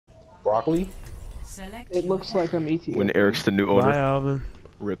broccoli? It looks like I'm eating. When Eric's the new owner. Bye, Alvin.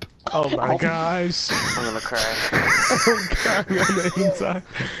 Rip. Oh my gosh. I'm gonna cry. I'm crying on the inside.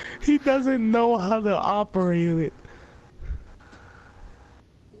 He doesn't know how to operate it.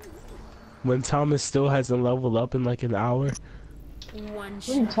 When Thomas still hasn't leveled up in like an hour. What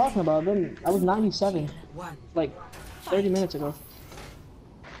are you talking about? I was 97. Like 30 minutes ago.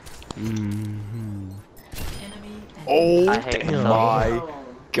 Oh I hate my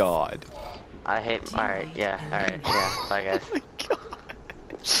god. I hate. Alright, yeah, bye guys. Oh my god.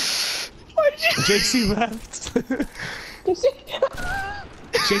 JC left.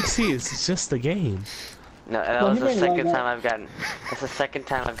 JC, it's just a game. No, that was the second time I've gotten. That's the second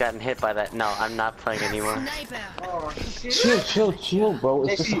time I've gotten hit by that. No, I'm not playing anymore. Chill, bro.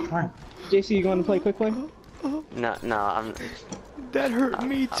 It's just a prank. JC, you going to play quick play? No, I'm. That hurt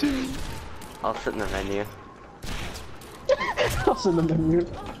me too. I'll sit in the menu. I'll send them to you.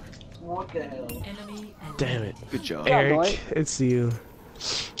 What the hell? Damn it. Good job. Eric, it's you.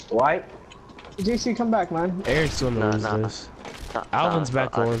 Right? JC, come back, man. Eric's gonna lose this. Alvin's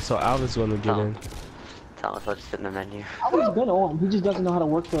back on, so Alvin's gonna get in. Thomas, I'll just sit in the menu. Alvin's been on. He just doesn't know how to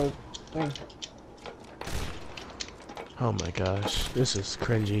work the thing. Oh my gosh, this is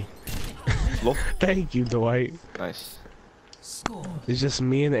cringy. Look. Thank you, Dwight. Nice. It's just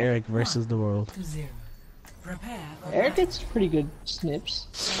me and Eric versus the world. Eric gets pretty good snips.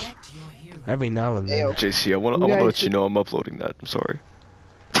 Every now and then. JC, I wanna let you know I'm uploading that. I'm sorry.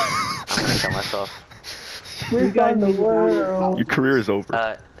 I'm gonna kill myself. We're in the world. Your career is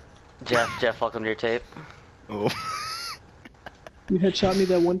over. Jeff, welcome to your tape. Oh. You headshot me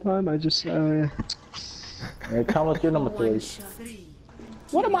that one time. I just. Hey, Thomas, you're number 3.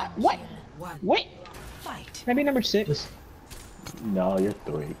 What am I? What? Wait. Can I be number 6? No, you're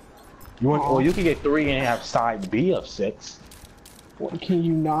 3. You want? Well, you can get 3 and have side B of 6. What, can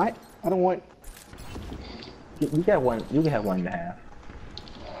you not? I don't want. You got 1. You can have 1.5.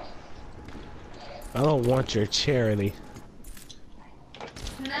 I don't want your charity.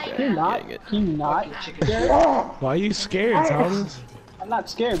 Can you not? Can you not? Why are you scared, Thomas? I'm not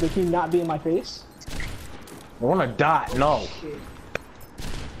scared, but can you not be in my face? I want a dot. No.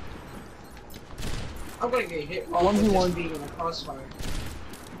 I'm gonna get hit. 1v1. Being in a crossfire.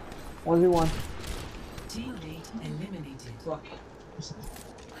 1v1. Teammate eliminated. Fuck.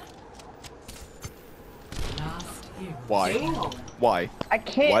 Last hero. Why? Why? I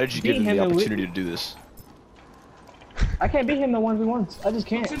can't. Why did you give him beat the in opportunity to do this? I can't beat him in 1v1s. I just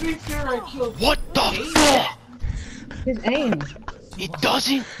can't. To be fair, I killed. What the fuck? His aim. It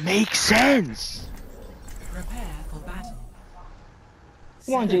doesn't make sense. Prepare for battle.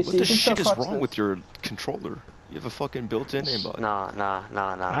 Come on, JC. What the you can shit still is wrong this. with your controller? You have a fucking built-in aim button. No.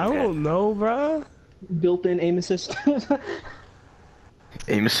 I don't know, bruh. Built-in aim assist.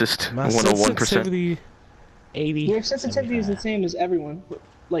 Aim assist, My 101%. sensitivity, 80. Your sensitivity is the same as everyone.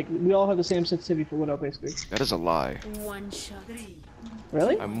 Like, we all have the same sensitivity for Widow, basically. That is a lie.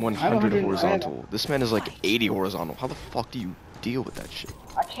 Really? I'm 100 horizontal. This man is like 80 horizontal. How the fuck do you deal with that shit?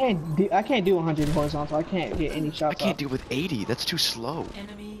 I can't do 100 horizontal. I can't get any shots. I can't deal with 80. That's too slow.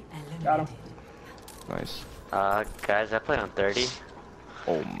 Enemy eliminated. Got him. Nice. Guys, I play on 30.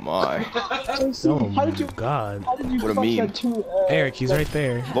 Oh my. Oh how did you? God. How did you What a fuck meme. that two, Eric, he's right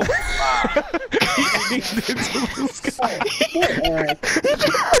there. Look. Eric.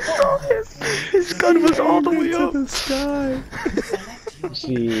 His gun was all the way to up. the sky.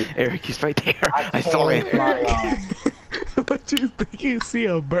 See, Eric, he's right there. I saw it. What you think? You see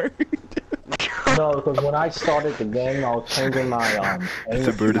a bird? No, because when I started the game, I was changing my aim. It's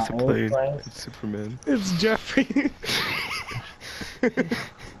a bird, it's a my aim plane. frame. It's Superman. It's Jeffrey. Oh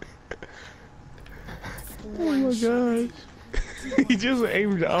my gosh. He just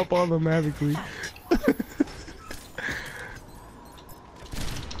aimed up automatically.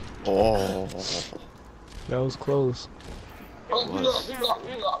 Oh. That was close.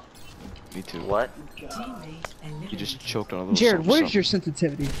 Me too. What? Teammate eliminated. He just choked on a little Jared, something, where's your something.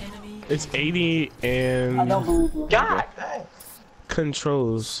 sensitivity? Enemy It's 80 and God dang.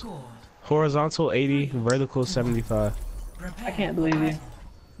 controls. scored. Horizontal 80, vertical 75. Prepare I can't for believe you. battle.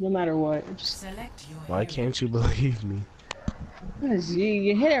 No matter what. Just, Select your Why hero. can't you believe me?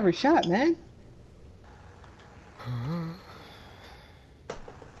 you hit every shot, man.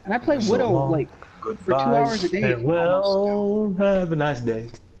 And I play So Widow long. like Goodbye. for 2 hours a day. Farewell. Have a nice day.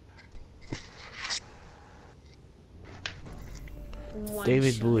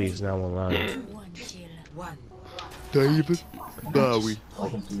 David Bowie is now online. One. David Bowie.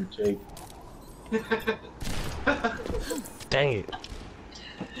 Welcome to your Jake. Dang it.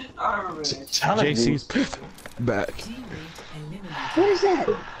 I remember that. JC's back. Teammate eliminated. What is that?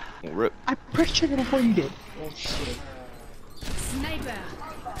 Rip. I pressed trigger before you did. Oh shit. Sniper.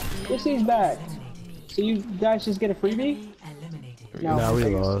 This is back. So you guys just get a freebie? Enemy eliminated. No. Nah, we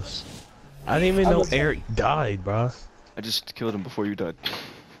lost. I didn't even know Eric died, bro. I just killed him before you died.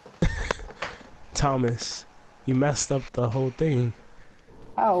 Thomas, you messed up the whole thing.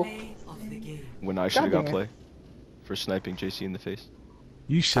 Ow. Play of the game. When I should have got Goddamn. play. For sniping JC in the face.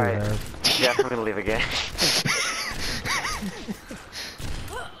 You should Alright. have. Yeah, I'm gonna leave again.